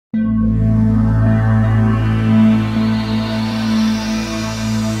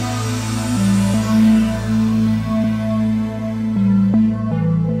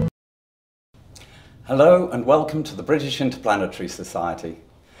and welcome to the British Interplanetary Society.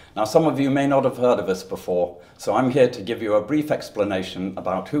 Now, some of you may not have heard of us before, so I'm here to give you a brief explanation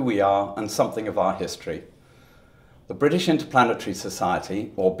about who we are and something of our history. The British Interplanetary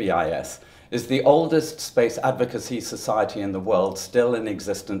Society, or BIS, is the oldest space advocacy society in the world still in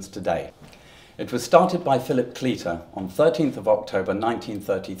existence today. It was started by Philip Cleator on 13th of October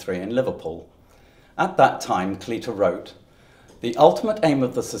 1933 in Liverpool. At that time, Cleator wrote, "The ultimate aim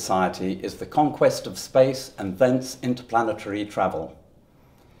of the society is the conquest of space and thence interplanetary travel."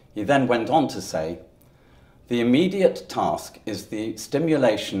 He then went on to say, "The immediate task is the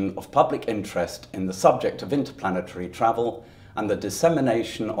stimulation of public interest in the subject of interplanetary travel and the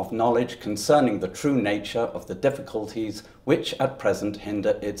dissemination of knowledge concerning the true nature of the difficulties which at present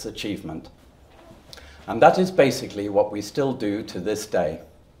hinder its achievement." And that is basically what we still do to this day.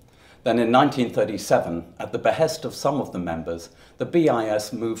 Then in 1937, at the behest of some of the members, the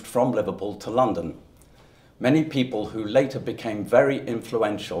BIS moved from Liverpool to London. Many people who later became very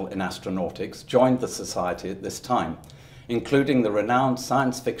influential in astronautics joined the society at this time, including the renowned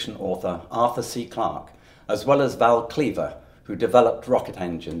science fiction author Arthur C. Clarke, as well as Val Cleaver, who developed rocket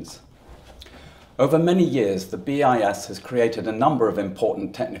engines. Over many years, the BIS has created a number of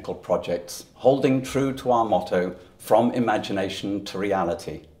important technical projects, holding true to our motto, from imagination to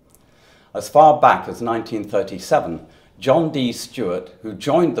reality. As far back as 1937, John D. Stewart, who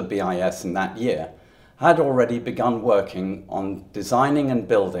joined the BIS in that year, had already begun working on designing and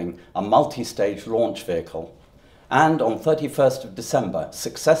building a multi-stage launch vehicle, and on 31st of December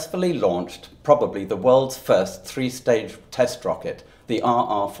successfully launched probably the world's first three-stage test rocket, the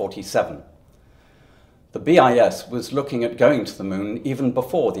RR-47. The BIS was looking at going to the moon even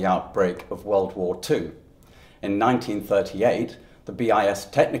before the outbreak of World War II. In 1938, the BIS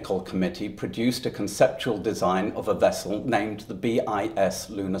Technical Committee produced a conceptual design of a vessel named the BIS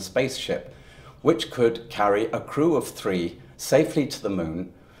Lunar Spaceship, which could carry a crew of 3 safely to the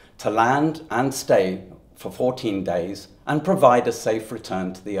moon, to land and stay for 14 days, and provide a safe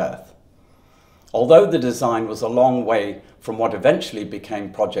return to the Earth. Although the design was a long way from what eventually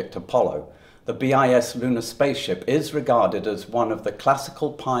became Project Apollo, the BIS Lunar Spaceship is regarded as one of the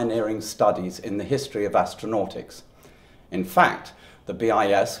classical pioneering studies in the history of astronautics. In fact, the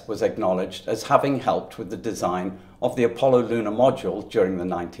BIS was acknowledged as having helped with the design of the Apollo lunar module during the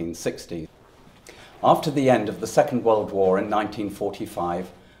 1960s. After the end of the Second World War in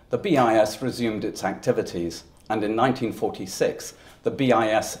 1945, the BIS resumed its activities, and in 1946, the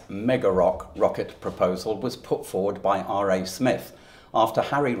BIS Member rocket proposal was put forward by R.A. Smith after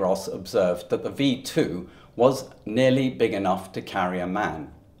Harry Ross observed that the V2 was nearly big enough to carry a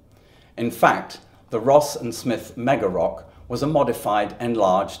man. In fact, the Ross and Smith Megarock was a modified,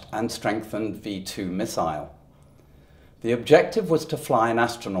 enlarged and strengthened V2 missile. The objective was to fly an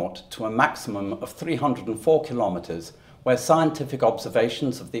astronaut to a maximum of 304 kilometers, where scientific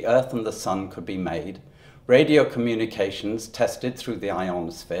observations of the Earth and the Sun could be made, radio communications tested through the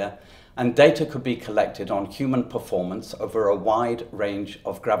ionosphere, and data could be collected on human performance over a wide range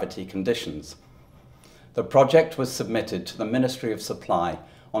of gravity conditions. The project was submitted to the Ministry of Supply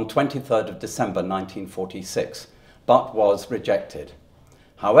on 23rd of December 1946, but was rejected.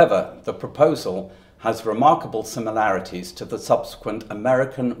 However, the proposal has remarkable similarities to the subsequent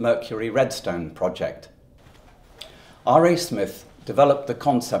American Mercury Redstone project. R.A. Smith developed the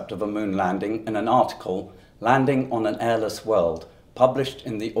concept of a moon landing in an article, Landing on an Airless World, published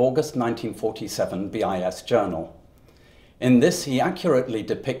in the August 1947 BIS Journal. In this, he accurately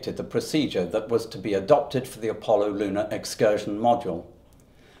depicted the procedure that was to be adopted for the Apollo Lunar Excursion module.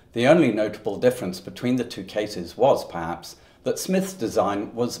 The only notable difference between the two cases was, perhaps, that Smith's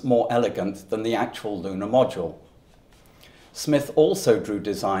design was more elegant than the actual lunar module. Smith also drew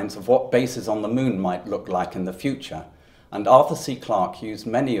designs of what bases on the moon might look like in the future, and Arthur C. Clarke used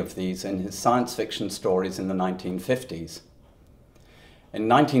many of these in his science fiction stories in the 1950s. In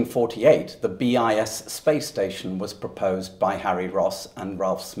 1948, the BIS space station was proposed by Harry Ross and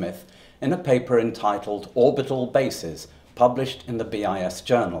Ralph Smith in a paper entitled Orbital Bases, published in the BIS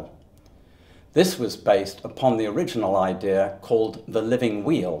Journal. This was based upon the original idea called the Living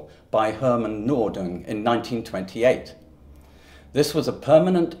Wheel by Herman Noordung in 1928. This was a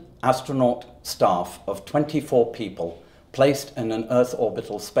permanent astronaut staff of 24 people placed in an Earth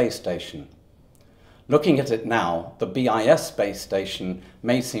orbital space station. Looking at it now, the BIS space station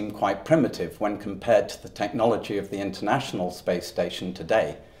may seem quite primitive when compared to the technology of the International Space Station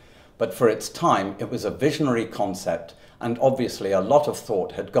today, but for its time it was a visionary concept, and obviously a lot of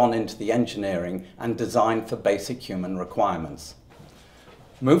thought had gone into the engineering and design for basic human requirements.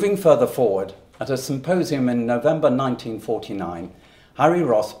 Moving further forward, at a symposium in November 1949, Harry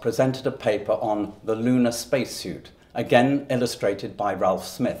Ross presented a paper on the lunar spacesuit, again illustrated by Ralph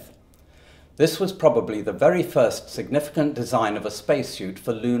Smith. This was probably the very first significant design of a spacesuit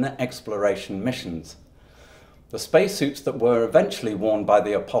for lunar exploration missions. The spacesuits that were eventually worn by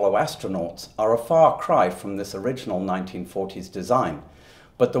the Apollo astronauts are a far cry from this original 1940s design,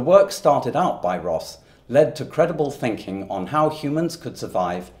 but the work started out by Ross led to credible thinking on how humans could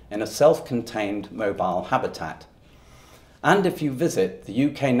survive in a self-contained mobile habitat. And if you visit the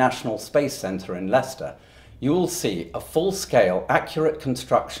UK National Space Centre in Leicester, you will see a full-scale, accurate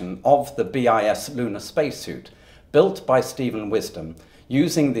construction of the BIS lunar spacesuit built by Stephen Wisdom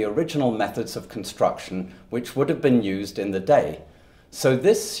using the original methods of construction which would have been used in the day. So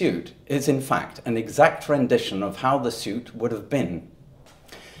this suit is in fact an exact rendition of how the suit would have been.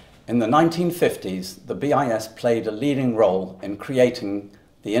 In the 1950s, the BIS played a leading role in creating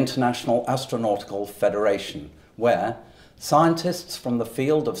the International Astronautical Federation, where scientists from the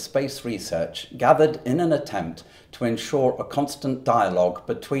field of space research gathered in an attempt to ensure a constant dialogue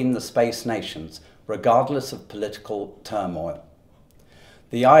between the space nations, regardless of political turmoil.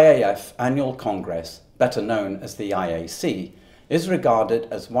 The IAF Annual Congress, better known as the IAC, is regarded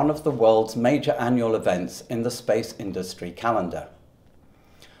as one of the world's major annual events in the space industry calendar.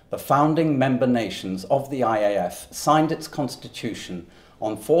 The founding member nations of the IAF signed its constitution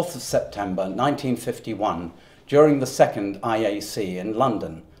on 4th of September 1951 during the second IAC in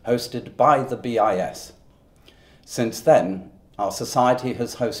London, hosted by the BIS. Since then, our society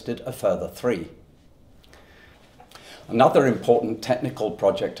has hosted a further 3. Another important technical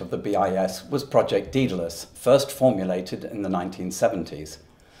project of the BIS was Project Daedalus, first formulated in the 1970s.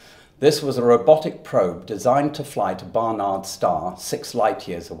 This was a robotic probe designed to fly to Barnard's star, 6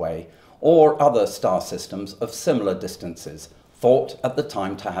 light-years away, or other star systems of similar distances, thought at the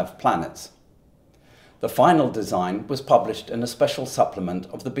time to have planets. The final design was published in a special supplement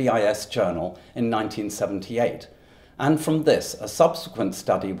of the BIS journal in 1978, and from this a subsequent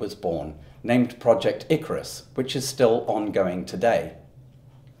study was born, named Project Icarus, which is still ongoing today.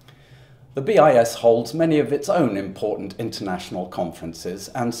 The BIS holds many of its own important international conferences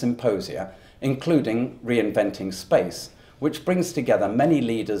and symposia, including Reinventing Space, which brings together many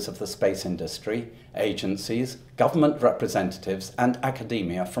leaders of the space industry, agencies, government representatives, and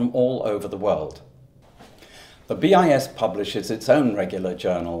academia from all over the world. The BIS publishes its own regular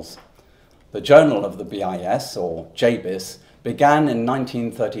journals. The Journal of the BIS, or JBIS, began in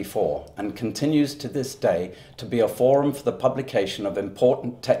 1934 and continues to this day to be a forum for the publication of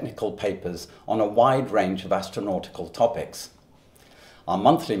important technical papers on a wide range of astronautical topics. Our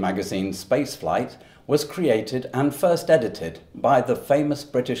monthly magazine, Spaceflight, was created and first edited by the famous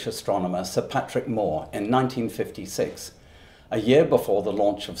British astronomer Sir Patrick Moore in 1956, a year before the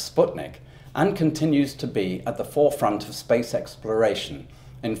launch of Sputnik, and continues to be at the forefront of space exploration,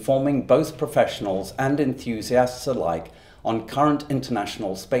 informing both professionals and enthusiasts alike on current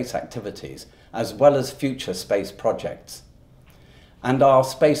international space activities, as well as future space projects. And our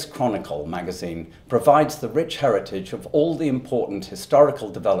Space Chronicle magazine provides the rich heritage of all the important historical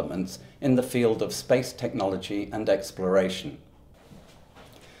developments in the field of space technology and exploration.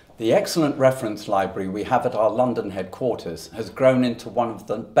 The excellent reference library we have at our London headquarters has grown into one of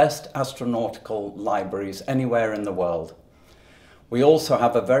the best astronautical libraries anywhere in the world. We also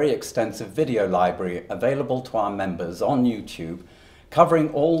have a very extensive video library available to our members on YouTube, covering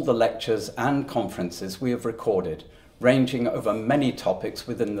all the lectures and conferences we have recorded, ranging over many topics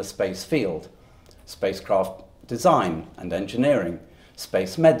within the space field: spacecraft design and engineering,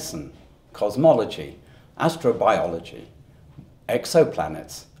 space medicine, cosmology, astrobiology,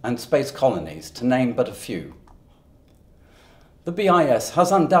 exoplanets, and space colonies, to name but a few. The BIS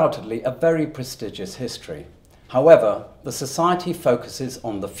has undoubtedly a very prestigious history. However, the Society focuses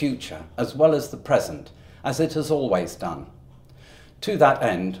on the future as well as the present, as it has always done. To that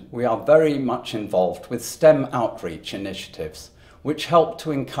end, we are very much involved with STEM outreach initiatives, which help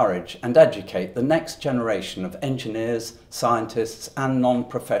to encourage and educate the next generation of engineers, scientists, and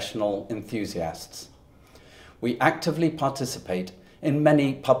non-professional enthusiasts. We actively participate in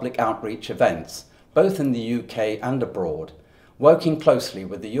many public outreach events, both in the UK and abroad, working closely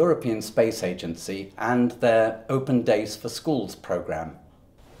with the European Space Agency and their Open Days for Schools programme.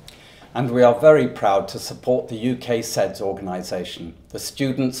 And we are very proud to support the UK SEDS organisation, the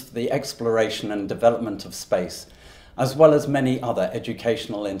Students for the Exploration and Development of Space, as well as many other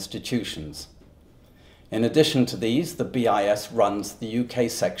educational institutions. In addition to these, the BIS runs the UK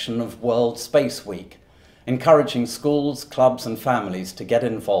section of World Space Week, encouraging schools, clubs and families to get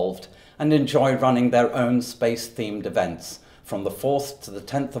involved and enjoy running their own space-themed events from the 4th to the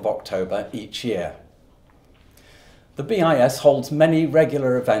 10th of October each year. The BIS holds many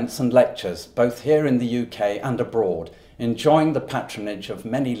regular events and lectures, both here in the UK and abroad, enjoying the patronage of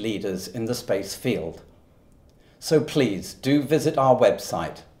many leaders in the space field. So please do visit our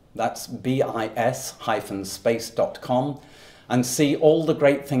website, that's BIS-space.com, and see all the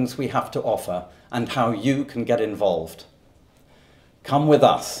great things we have to offer and how you can get involved. Come with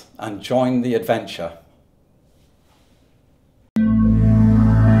us and join the adventure.